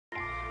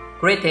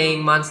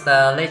Greeting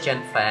Monster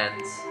Legend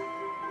fans.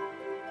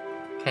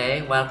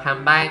 Okay,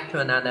 welcome back to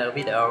another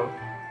video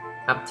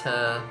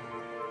after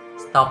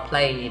stop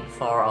playing it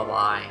for a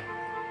while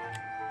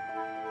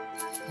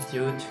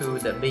due to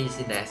the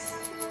busyness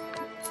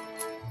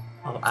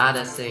of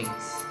other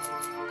things.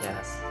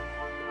 Yes,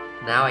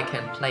 now I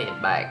can play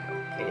it back.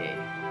 Okay.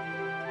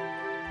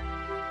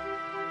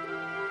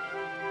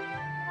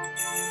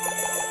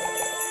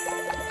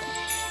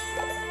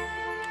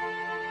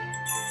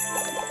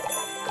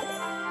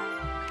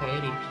 Okay,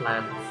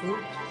 replant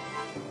food.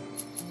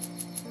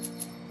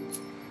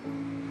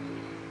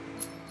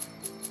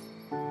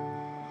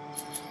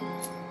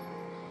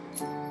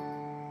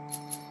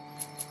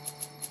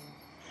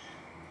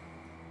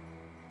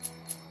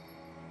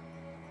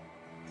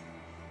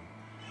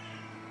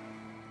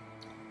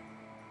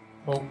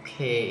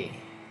 Okay.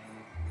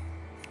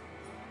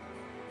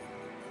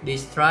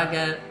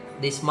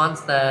 This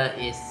monster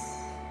is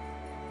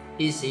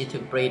easy to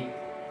breed.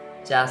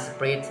 Just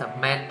breed a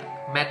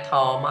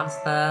metal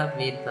monster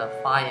with a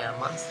fire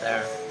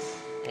monster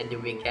and you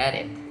will get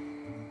it.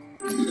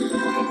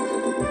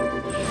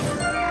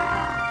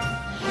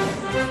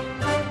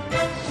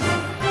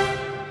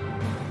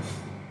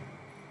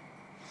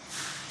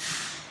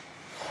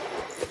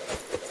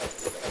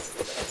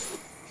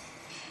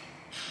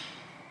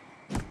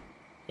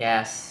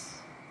 Yes.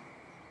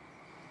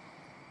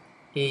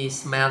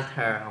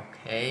 Esmelter,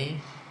 okay.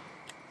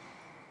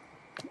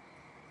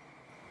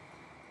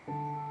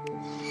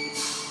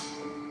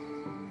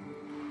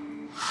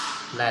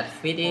 Let's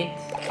feed it.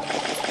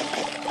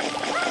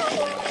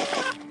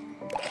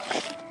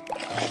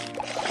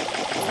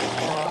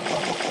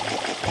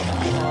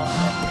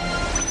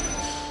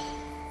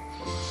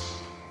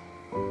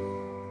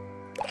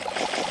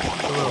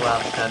 You're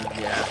welcome,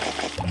 yeah.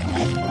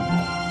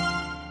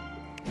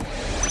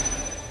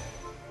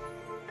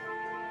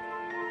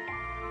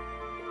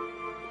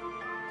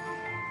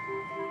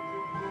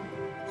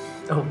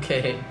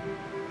 Okay.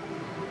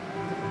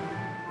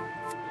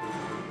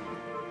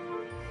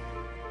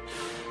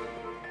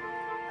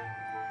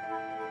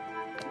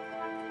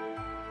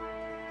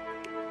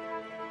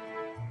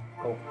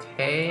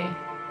 Okay.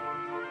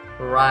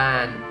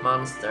 Raane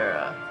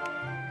monster.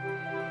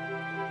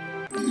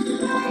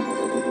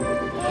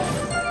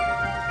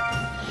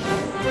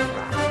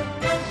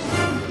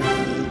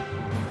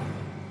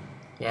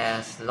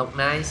 Yes, look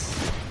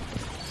nice.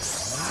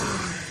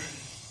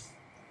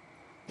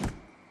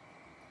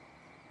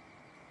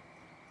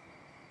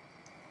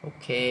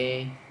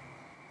 Okay.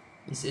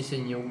 This is a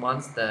new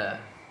monster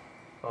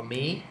for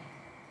me,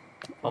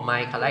 for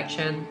my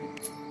collection.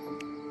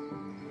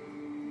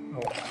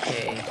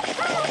 Okay.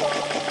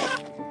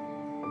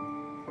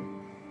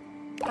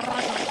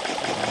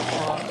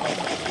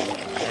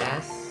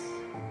 Yes.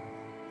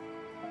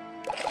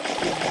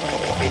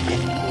 Fit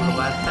it full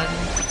button.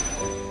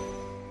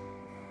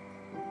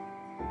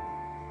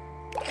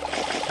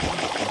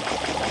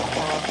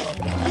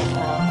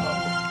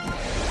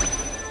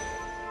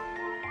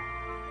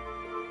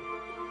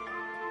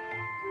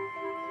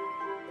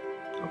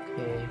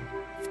 Okay.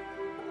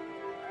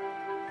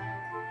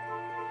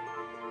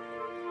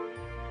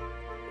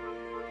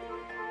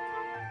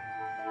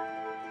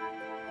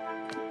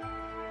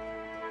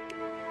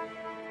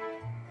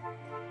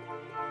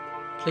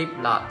 Clip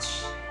large.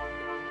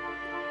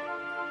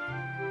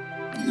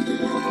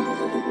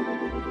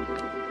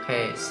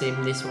 Okay,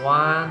 sim this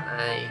one,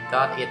 I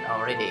got it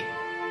already.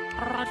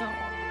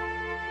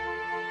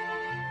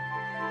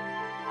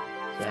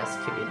 Just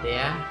keep it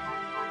there.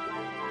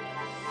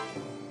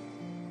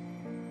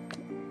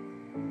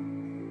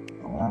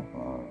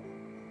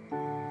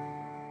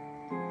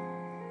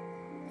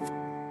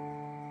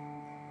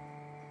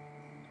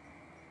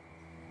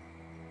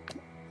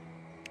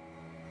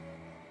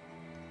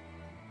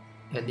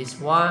 And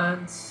this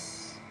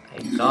ones,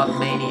 I got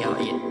many of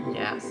it,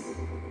 yes.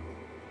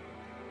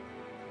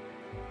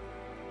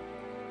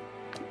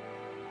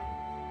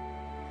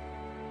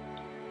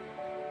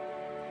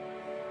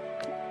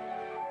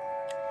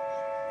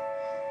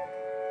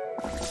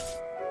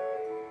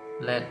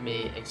 Let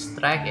me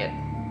extract it.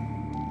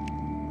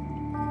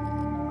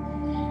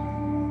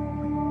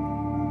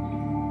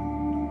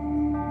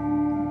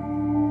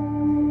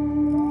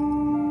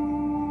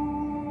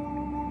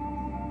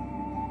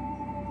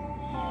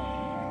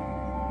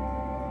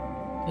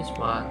 This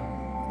one.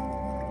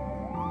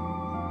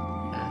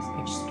 Yes,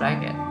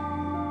 extract it.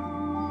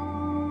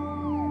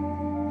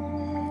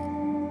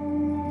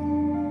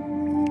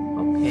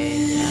 Okay,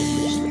 yes,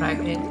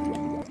 extract it.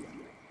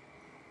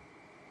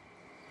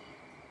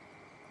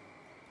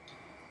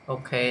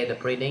 Okay, the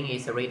breeding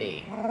is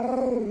ready.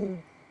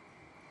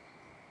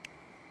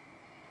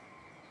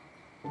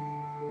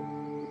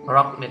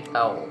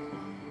 Rockneto.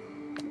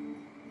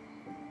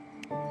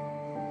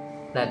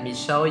 Let me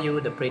show you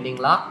the breeding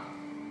log.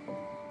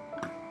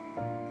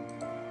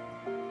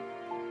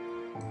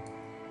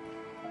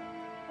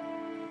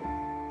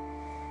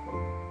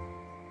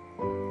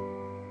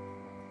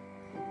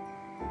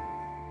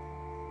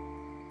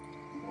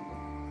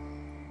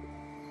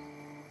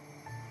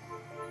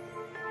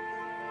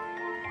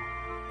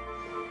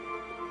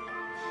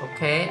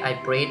 Okay, I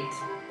breed.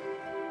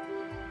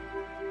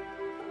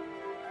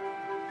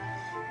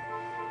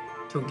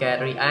 To get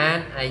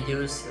Raane, I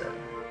use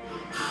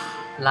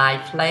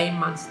light flame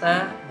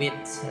monster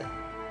with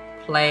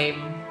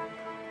flame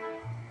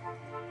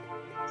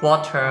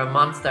water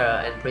monster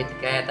and breed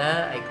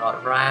together. I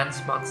got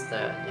Raane's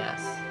monster.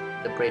 Yes,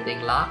 the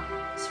breeding luck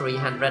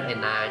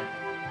 309.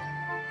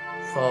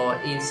 For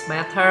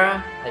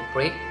Esmelter, I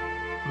breed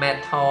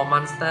metal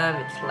monster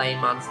with flame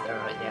monster.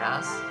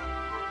 Yes,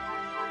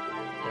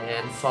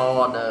 and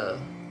for the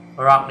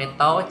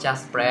Rockneto,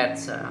 just bred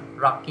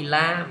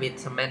Rockilla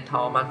with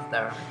metal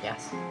monster.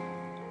 Yes.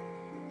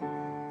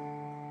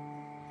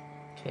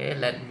 Okay,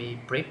 let me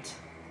breed.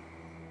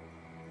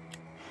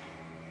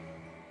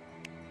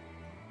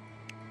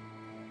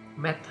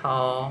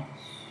 Metal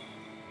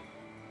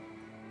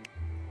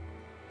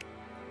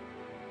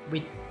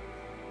with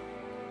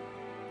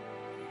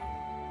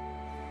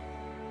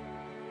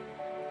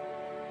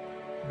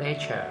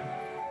nature.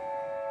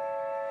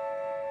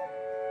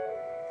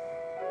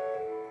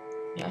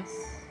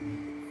 Yes,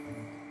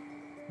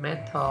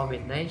 metal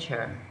with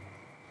nature.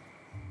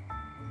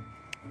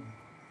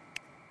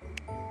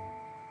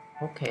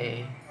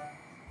 Okay,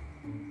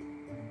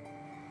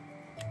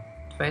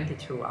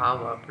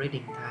 22-hour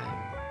breeding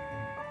time.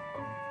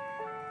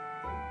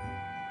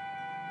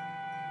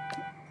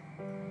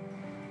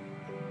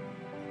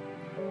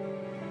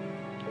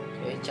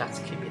 Okay,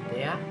 just keep it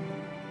there.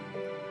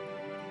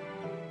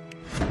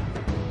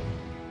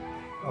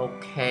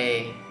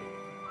 Okay,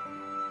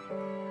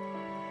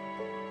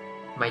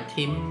 my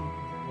team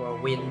will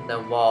win the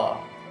war,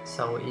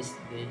 so this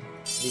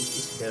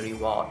is the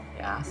reward.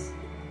 Yes.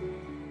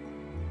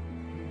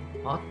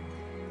 What?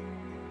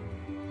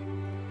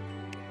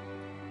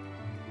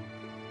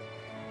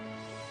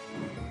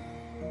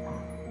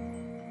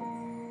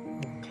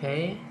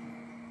 Okay,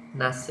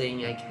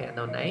 nothing I can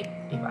donate.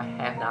 If I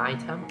have the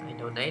item, I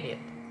donate it.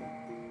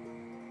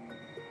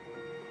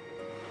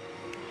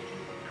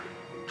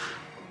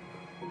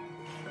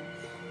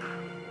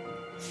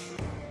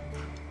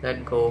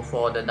 Let's go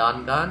for the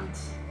dawn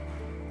guns.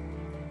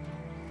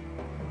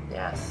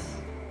 Yes,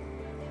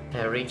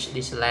 I reached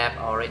this lab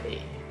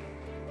already.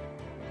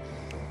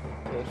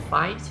 Okay,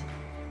 fight.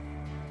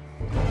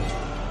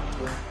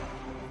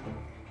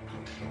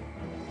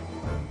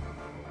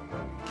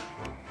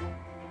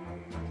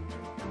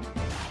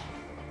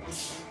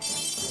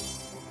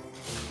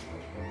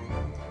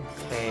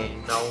 Okay,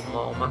 no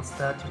more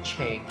monster to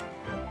check.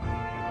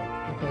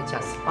 Okay,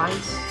 just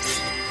spice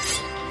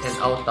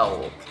and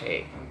auto.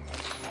 Okay.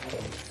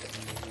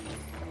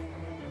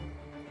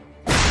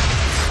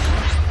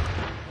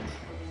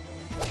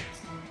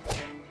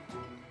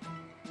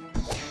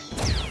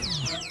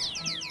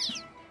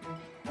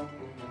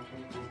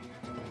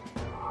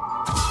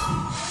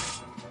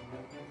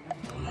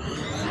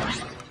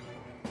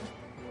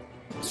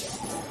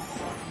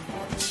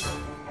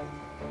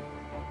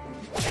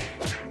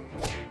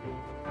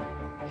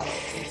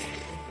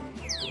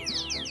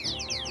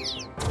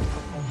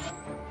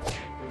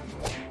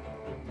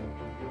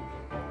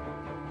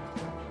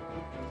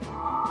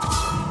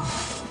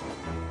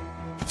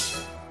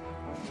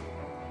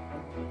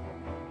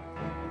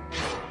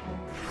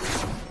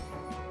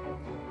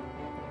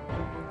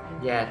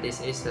 Yeah, this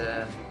is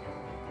a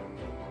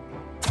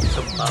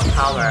super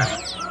power.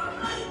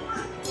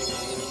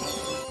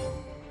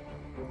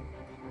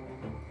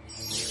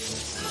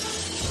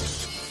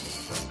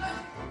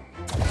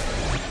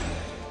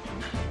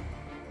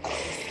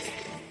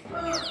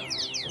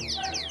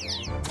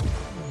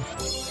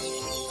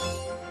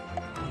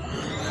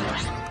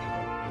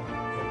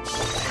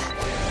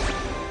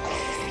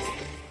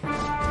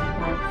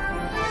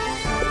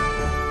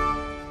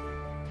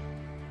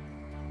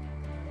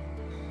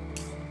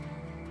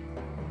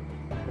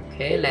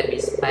 Okay, let me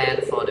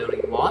spend for the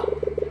reward.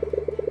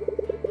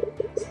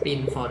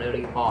 Spin for the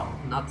reward,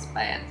 not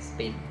spend,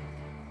 spin.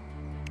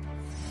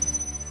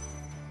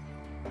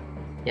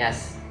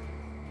 Yes,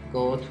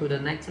 go to the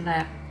next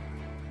lab.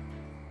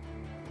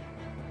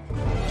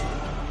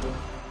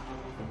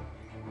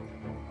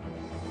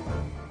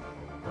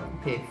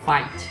 Okay,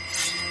 fight.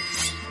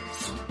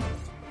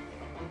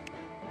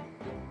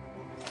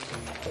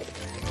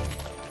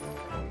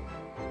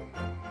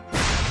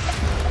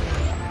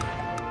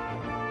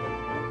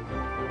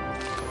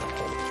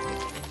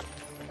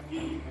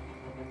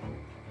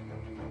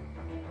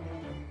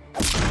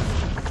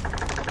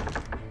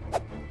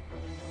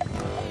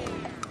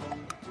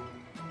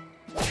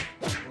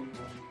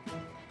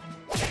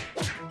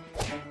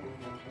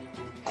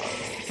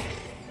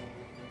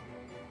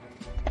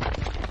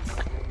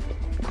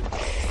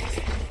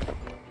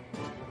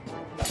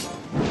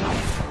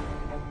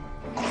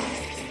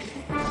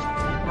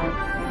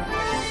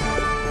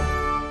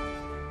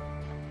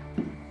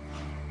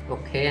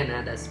 Okay,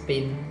 another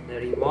spin the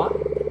reward.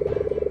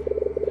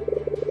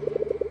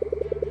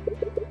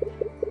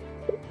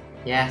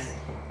 Yes,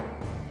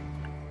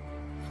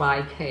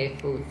 5k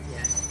food.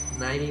 Yes,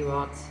 90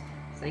 watts.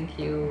 Thank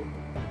you.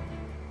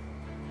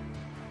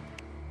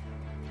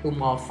 2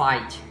 more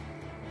fight.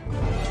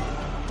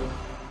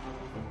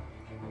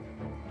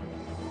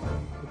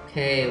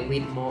 Okay,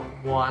 with more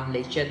one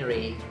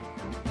legendary.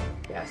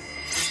 Yes.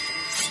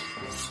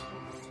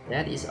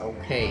 That is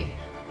okay.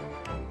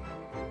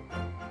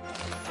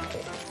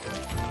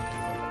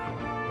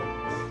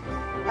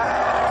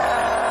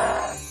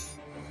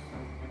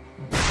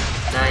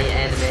 Nice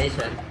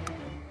animation.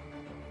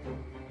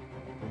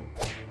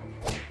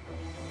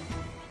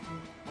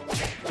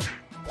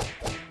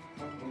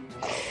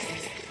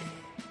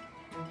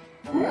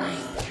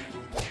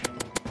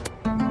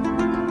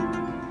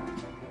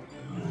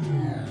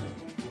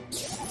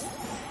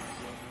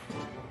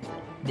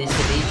 This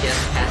region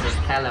has a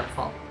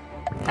teleport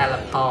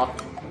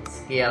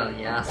skill,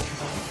 yes.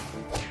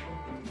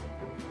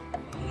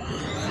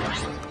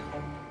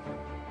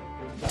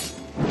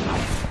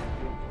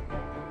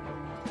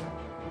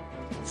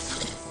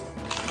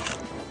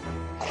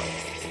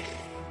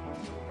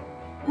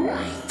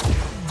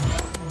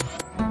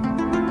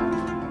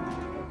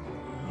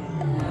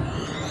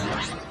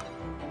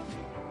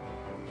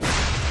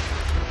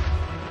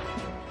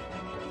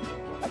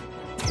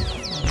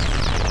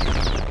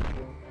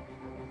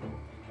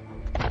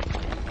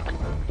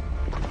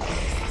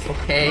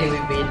 Okay, we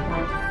win.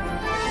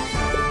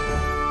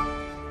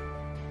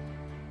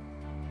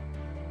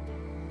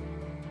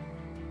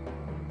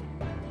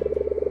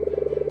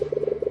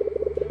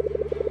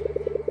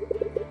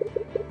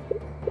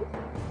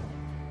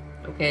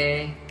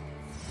 Okay,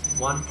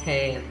 1k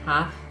and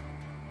half.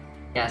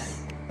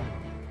 Yes.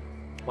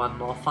 One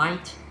more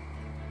fight.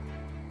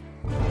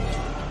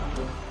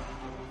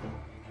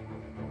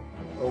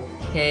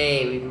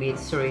 Okay, we meet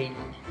 3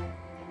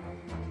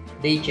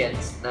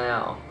 legends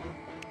now.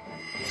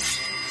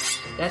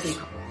 That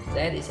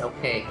is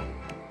okay.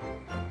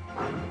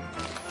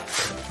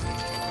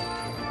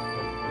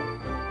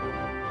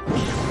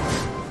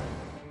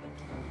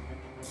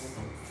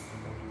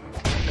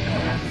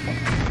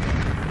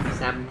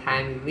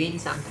 Sometimes we win,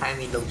 sometimes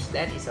we lose.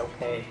 That is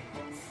okay.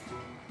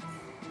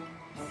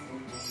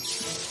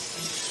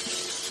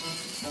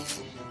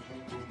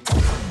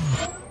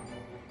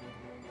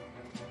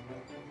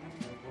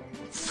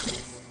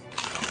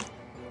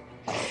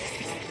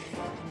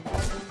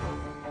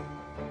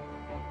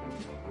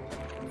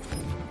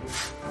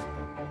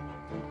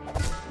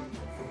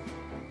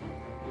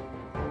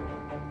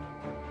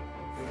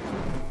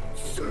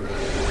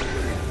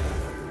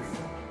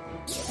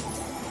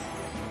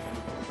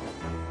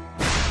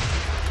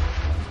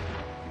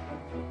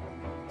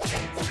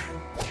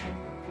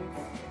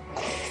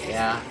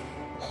 Yeah.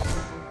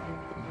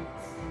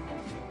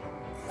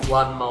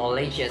 One more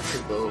legend to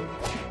go.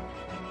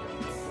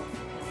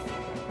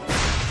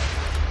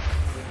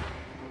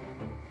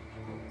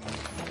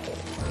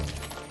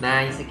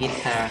 Nice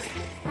guitar.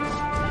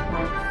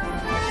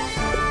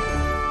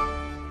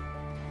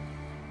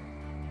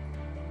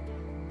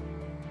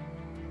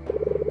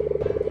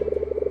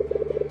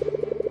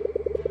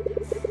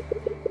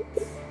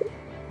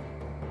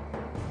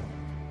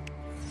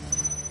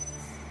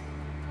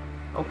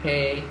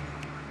 Okay.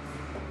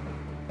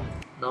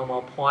 No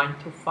more point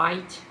to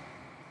fight.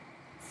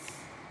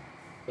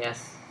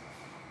 Yes.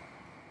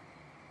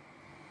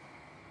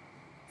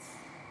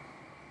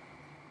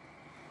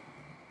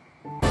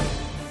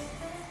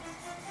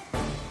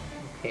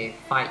 Okay,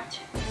 fight.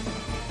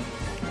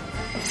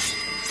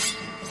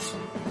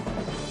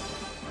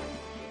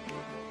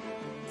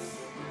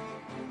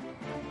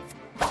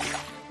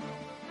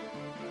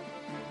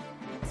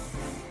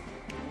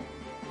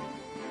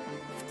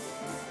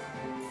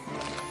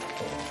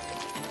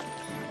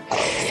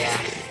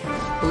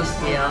 Push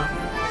here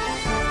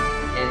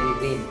and we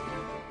win.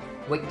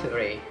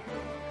 Victory.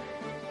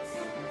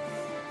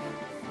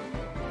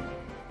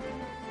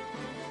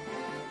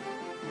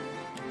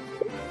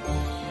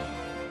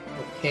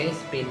 Okay,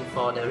 spin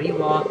for the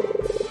reward.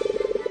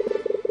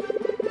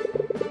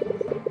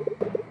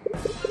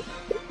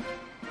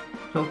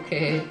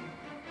 Okay.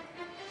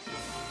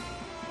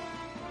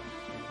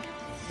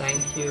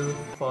 Thank you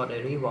for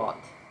the reward.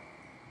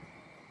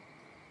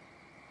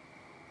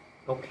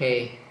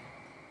 Okay.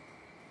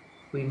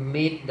 We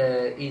meet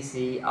the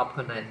easy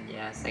opponent.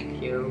 Yeah,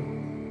 thank you.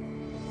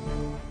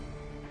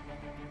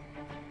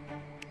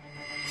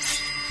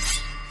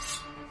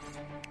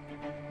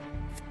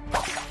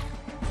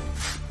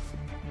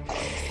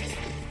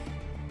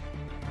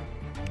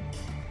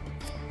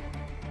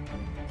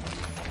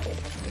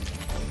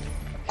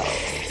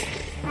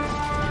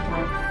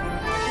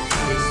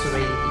 This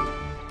 3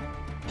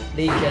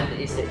 Legion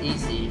is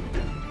easy to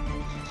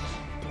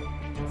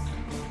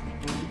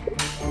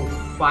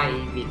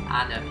fight with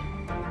other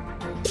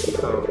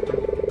people.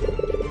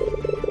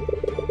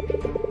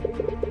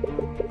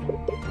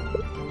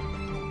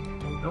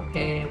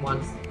 Okay,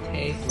 one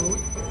food.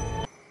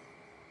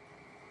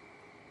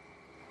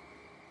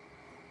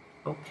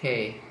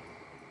 Okay.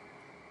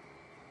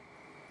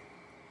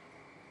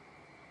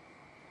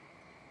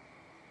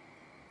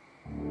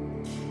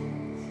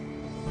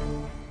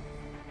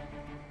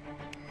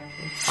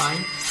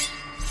 Fine.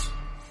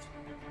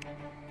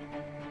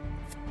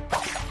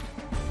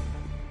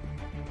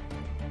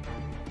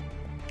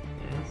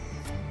 Yes.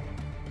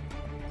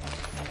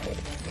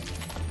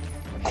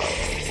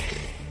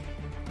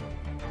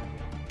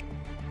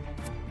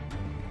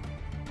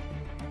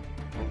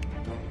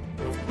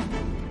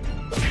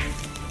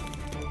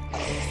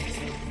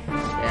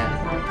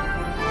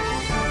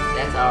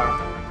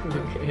 all.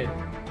 Okay.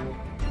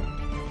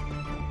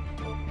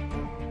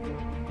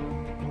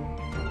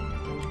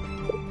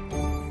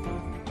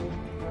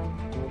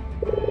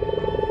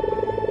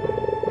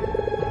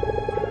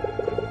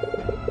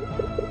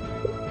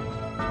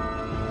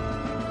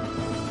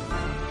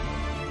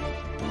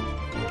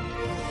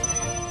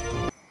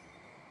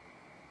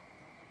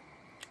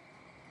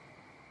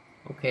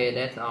 Okay,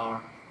 that's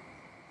all.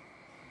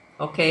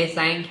 Okay,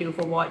 thank you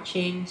for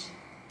watching.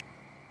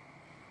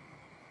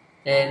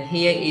 And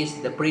here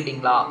is the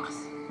breeding logs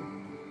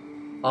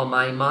of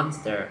my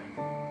monster.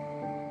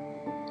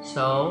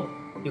 So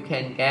you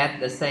can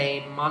get the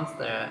same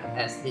monster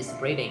as this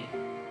breeding.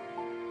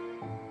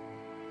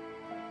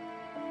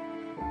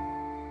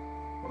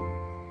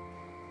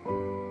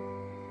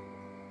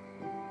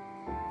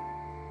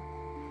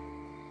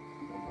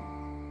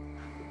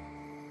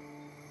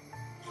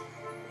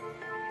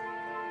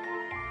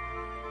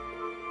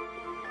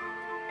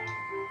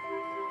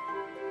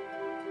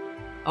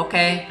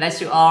 Okay,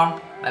 bless you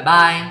all. Bye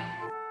bye.